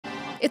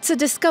It's a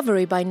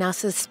discovery by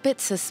NASA's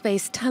Spitzer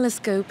space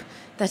telescope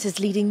that is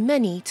leading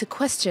many to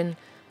question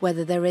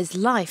whether there is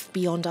life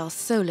beyond our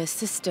solar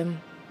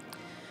system.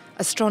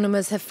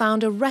 Astronomers have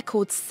found a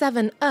record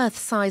 7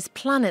 Earth-sized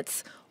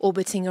planets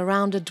orbiting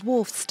around a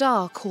dwarf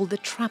star called the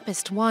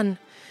TRAPPIST-1,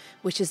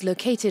 which is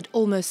located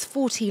almost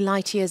 40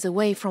 light-years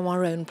away from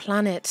our own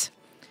planet.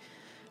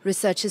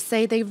 Researchers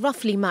say they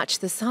roughly match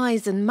the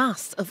size and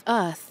mass of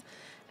Earth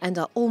and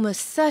are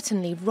almost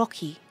certainly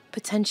rocky,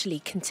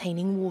 potentially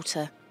containing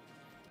water.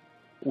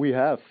 We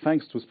have,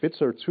 thanks to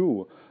Spitzer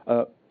 2,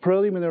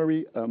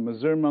 preliminary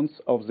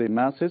measurements of the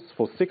masses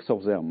for 6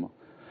 of them.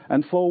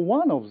 And for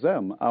one of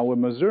them, our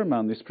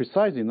measurement is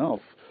precise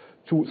enough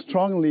to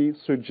strongly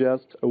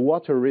suggest a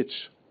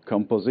water-rich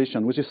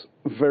composition, which is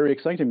very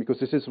exciting because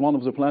this is one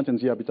of the planets in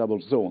the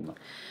habitable zone.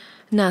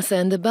 NASA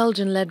and the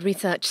Belgian-led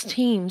research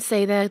team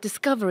say their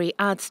discovery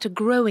adds to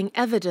growing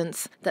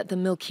evidence that the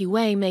Milky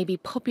Way may be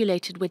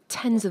populated with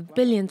tens of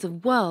billions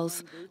of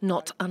worlds,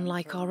 not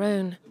unlike our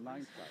own.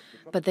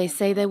 But they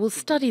say they will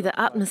study the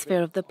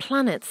atmosphere of the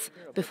planets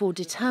before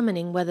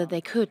determining whether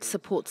they could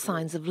support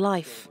signs of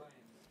life.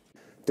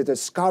 The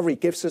discovery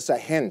gives us a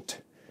hint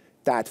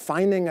that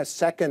finding a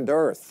second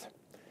Earth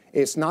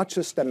is not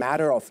just a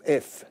matter of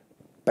if,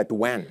 but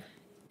when.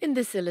 In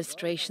this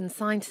illustration,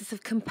 scientists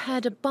have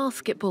compared a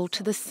basketball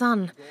to the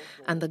sun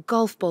and the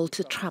golf ball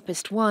to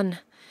TRAPPIST-1.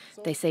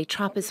 They say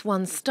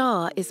TRAPPIST-1's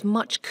star is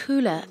much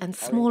cooler and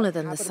smaller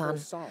than the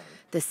sun.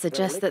 This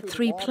suggests that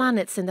 3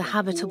 planets in the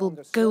habitable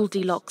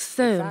Goldilocks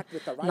zone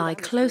lie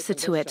closer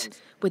to it,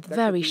 with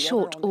very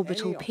short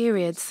orbital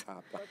periods.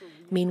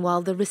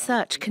 Meanwhile, the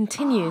research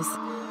continues,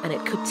 and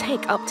it could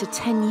take up to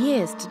 10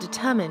 years to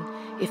determine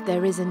if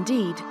there is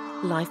indeed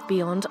life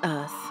beyond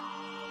Earth.